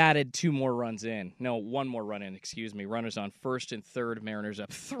batted 2 more runs in. No, 1 more run in, excuse me. Runners on first and third. Mariners up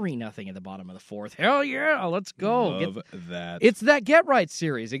 3-0 in the bottom of the 4th. Hell yeah, let's go. Love that. It's that Get Right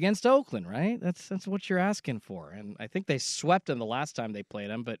series against Oakland, right? That's what you're asking for. And I think they swept them the last time they played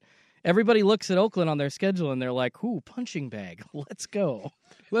them, but everybody looks at Oakland on their schedule and they're like, ooh, punching bag. Let's go.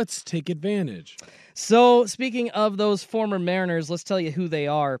 Let's take advantage. So, speaking of those former Mariners, let's tell you who they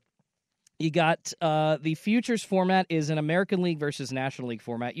are. You got the Futures format is an American League versus National League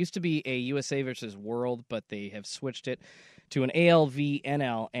format. Used to be a USA versus World, but they have switched it to an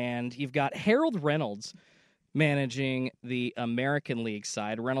ALV-NL. And you've got Harold Reynolds managing the American League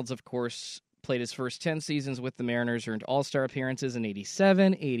side. Reynolds, of course, played his first 10 seasons with the Mariners, earned All-Star appearances in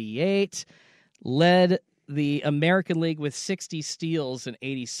 87, 88, led the American League with 60 steals in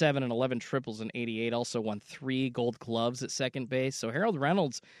 87 and 11 triples in 88, also won 3 Gold Gloves at second base. So Harold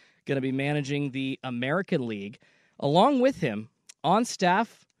Reynolds going to be managing the American League. Along with him, on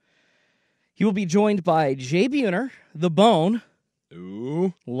staff, he will be joined by Jay Buhner, the Bone.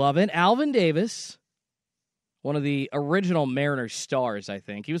 Ooh. Love it. Alvin Davis, one of the original Mariners stars, I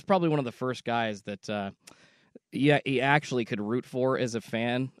think. He was probably one of the first guys that he actually could root for as a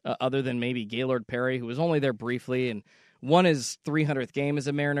fan, other than maybe Gaylord Perry, who was only there briefly and won his 300th game as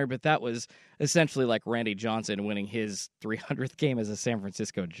a Mariner, but that was essentially like Randy Johnson winning his 300th game as a San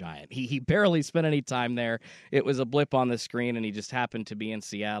Francisco Giant. He barely spent any time there. It was a blip on the screen, and he just happened to be in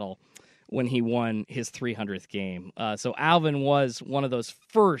Seattle when he won his 300th game. So Alvin was one of those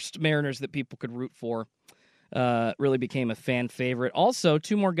first Mariners that people could root for really became a fan favorite. Also,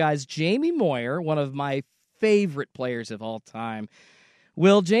 two more guys, Jamie Moyer, one of my favorite players of all time.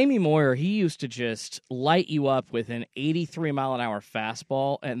 Will, Jamie Moyer, he used to just light you up with an 83-mile-an-hour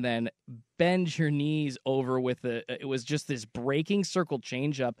fastball and then bend your knees over with it was just this breaking circle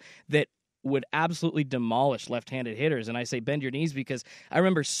changeup that would absolutely demolish left-handed hitters. And I say bend your knees because I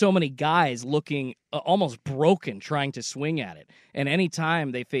remember so many guys looking almost broken trying to swing at it. And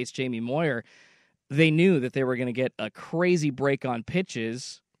anytime they faced Jamie Moyer, they knew that they were going to get a crazy break on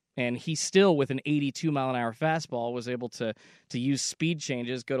pitches. And he still, with an 82-mile-an-hour fastball, was able to use speed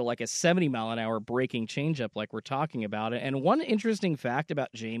changes, go to like a 70-mile-an-hour breaking changeup like we're talking about it. And one interesting fact about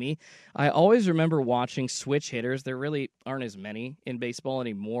Jamie, I always remember watching switch hitters. There really aren't as many in baseball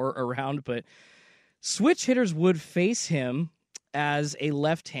anymore around, but switch hitters would face him as a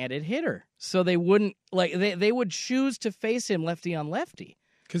left-handed hitter. So they wouldn't, like, they would choose to face him lefty on lefty.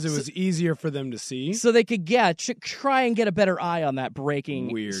 Because it was easier for them to see. So they could try and get a better eye on that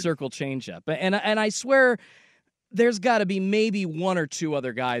breaking circle changeup. And I swear there's got to be maybe one or two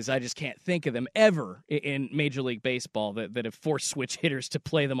other guys, I just can't think of them ever in Major League Baseball that have forced switch hitters to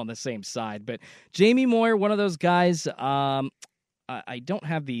play them on the same side. But Jamie Moyer, one of those guys, I don't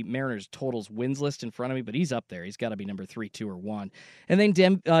have the Mariners totals wins list in front of me, but he's up there. He's got to be number 3, 2, or 1. And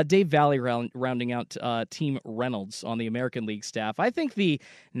then Dave Valley rounding out Team Reynolds on the American League staff. I think the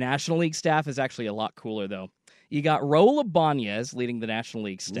National League staff is actually a lot cooler, though. You got Raul Ibanez leading the National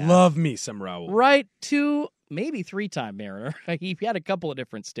League staff. Love me some Raul. Right, 2, maybe 3-time Mariner. He had a couple of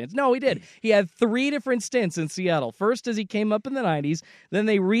different stints. No, he did. He had 3 different stints in Seattle. First as he came up in the 90s, then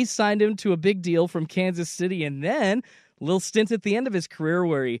they re-signed him to a big deal from Kansas City, and then little stint at the end of his career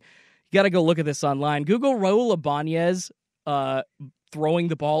where you got to go look at this online. Google Raul Ibanez throwing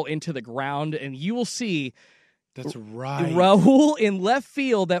the ball into the ground, and you will see that's right. Raul in left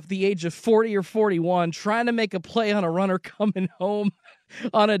field at the age of 40 or 41 trying to make a play on a runner coming home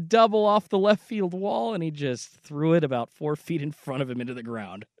on a double off the left field wall, and he just threw it about 4 feet in front of him into the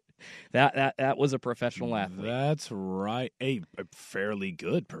ground. That was a professional athlete. That's right. A fairly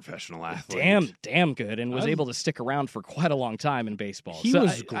good professional athlete. Damn good, and was able to stick around for quite a long time in baseball. He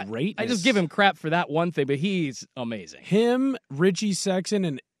was great. I just give him crap for that one thing, but he's amazing. Him, Richie Sexton,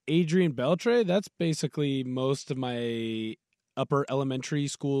 and Adrian Beltre, that's basically most of my upper elementary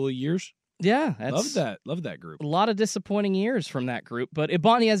school years. Yeah. Love that group. A lot of disappointing years from that group, but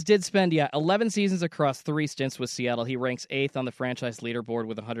Ibanez did spend, 11 seasons across 3 stints with Seattle. He ranks 8th on the franchise leaderboard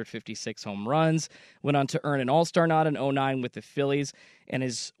with 156 home runs, went on to earn an All-Star nod in 2009 with the Phillies, and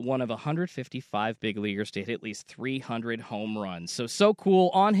is one of 155 big leaguers to hit at least 300 home runs. So cool.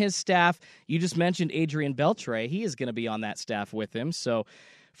 On his staff, you just mentioned Adrian Beltre. He is going to be on that staff with him. So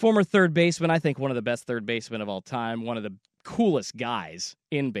former third baseman, I think one of the best third basemen of all time, one of the coolest guys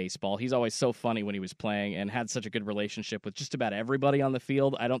in baseball. He's always so funny when he was playing and had such a good relationship with just about everybody on the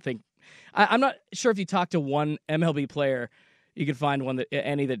field. I'm not sure if you talk to one MLB player, you could find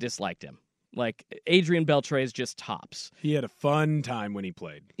any that disliked him. Like Adrian Beltre is just tops. He had a fun time when he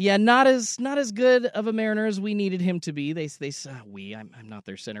played. Yeah, not as good of a Mariner as we needed him to be. I'm not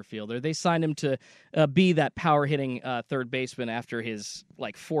their center fielder. They signed him to be that power hitting third baseman after his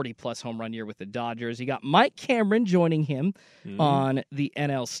 40+ home run year with the Dodgers. You got Mike Cameron joining him on the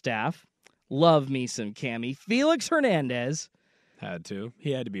NL staff. Love me some Cammy. Felix Hernandez. He had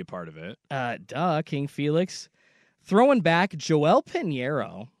to be a part of it. King Felix. Throwing back Joel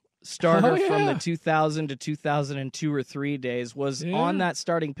Pinheiro. Starter from the 2000 to 2002 or 3 days, was on that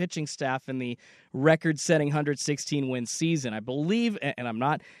starting pitching staff in the record-setting 116-win season. I believe, and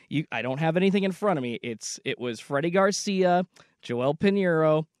I don't have anything in front of me, it was Freddie Garcia, Joel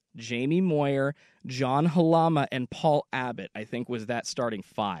Pinheiro, Jamie Moyer, John Halama, and Paul Abbott, I think, was that starting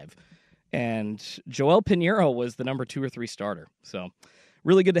 5. And Joel Pinheiro was the number 2 or 3 starter. So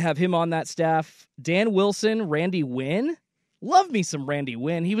really good to have him on that staff. Dan Wilson, Randy Wynn. Love me some Randy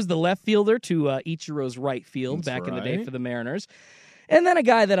Wynn. He was the left fielder to Ichiro's right field in the day for the Mariners. And then a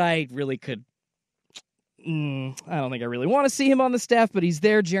guy that I really could... I don't think I really want to see him on the staff, but he's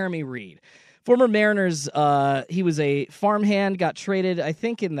there, Jeremy Reed. Former Mariners, he was a farmhand, got traded, I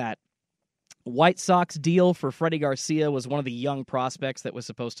think, in that White Sox deal for Freddie Garcia, was one of the young prospects that was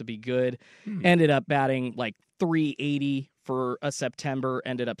supposed to be good. Ended up batting like 380 for a September,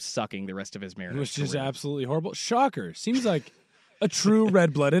 ended up sucking the rest of his Mariners Which is career. absolutely horrible. Shocker. Seems like a true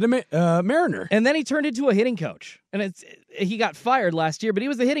red-blooded Mariner. And then he turned into a hitting coach. And he got fired last year, but he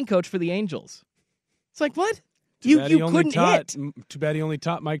was the hitting coach for the Angels. It's like, what? You couldn't hit. Too bad he only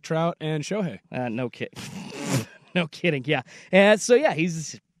taught Mike Trout and Shohei. No kidding. No kidding, yeah. And so,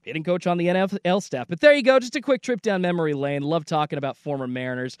 he's hitting coach on the NFL staff. But there you go, just a quick trip down memory lane. Love talking about former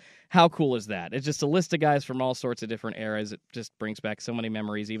Mariners. How cool is that? It's just a list of guys from all sorts of different eras. It just brings back so many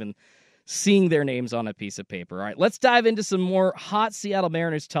memories, even seeing their names on a piece of paper. All right, let's dive into some more hot Seattle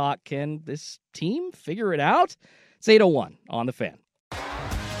Mariners talk. Can this team figure it out? It's 8:01 on The Fan.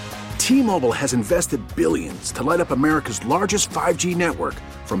 T-Mobile has invested billions to light up America's largest 5G network,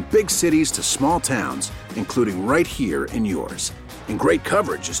 from big cities to small towns, including right here in yours. And great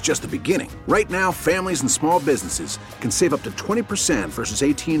coverage is just the beginning. Right now, families and small businesses can save up to 20% versus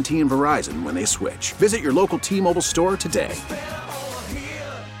AT&T and Verizon when they switch. Visit your local T-Mobile store today.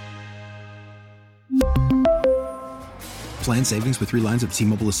 Plan savings with 3 lines of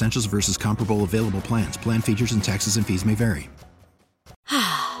T-Mobile Essentials versus comparable available plans. Plan features and taxes and fees may vary.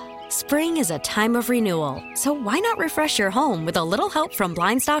 Spring is a time of renewal, so why not refresh your home with a little help from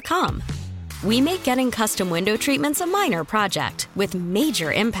Blinds.com? We make getting custom window treatments a minor project with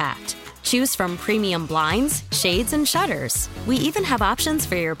major impact. Choose from premium blinds, shades, and shutters. We even have options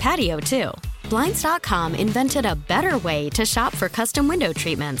for your patio, too. Blinds.com invented a better way to shop for custom window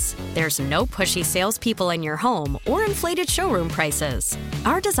treatments. There's no pushy salespeople in your home or inflated showroom prices.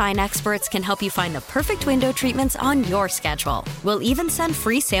 Our design experts can help you find the perfect window treatments on your schedule. We'll even send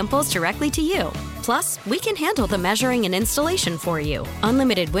free samples directly to you. Plus, we can handle the measuring and installation for you.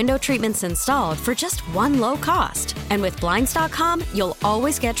 Unlimited window treatments installed for just one low cost. And with Blinds.com, you'll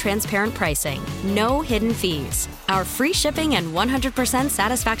always get transparent pricing. No hidden fees. Our free shipping and 100%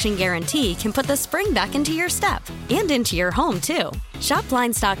 satisfaction guarantee can put the spring back into your step and into your home, too. Shop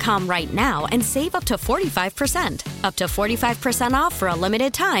Blinds.com right now and save up to 45%. Up to 45% off for a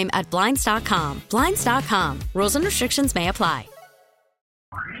limited time at Blinds.com. Blinds.com. Rules and restrictions may apply.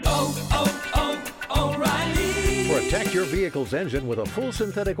 O'Reilly. Protect your vehicle's engine with a full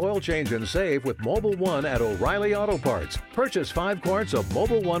synthetic oil change and save with Mobile One at O'Reilly Auto Parts. Purchase 5 quarts of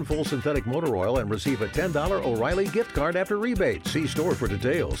Mobile One full synthetic motor oil and receive a $10 O'Reilly gift card after rebate. See store for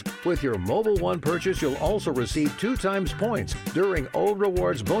details. With your Mobile One purchase, you'll also receive 2 times points during O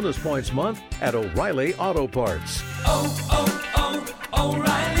Rewards Bonus Points Month at O'Reilly Auto Parts.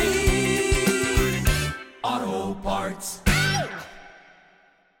 O'Reilly Auto Parts.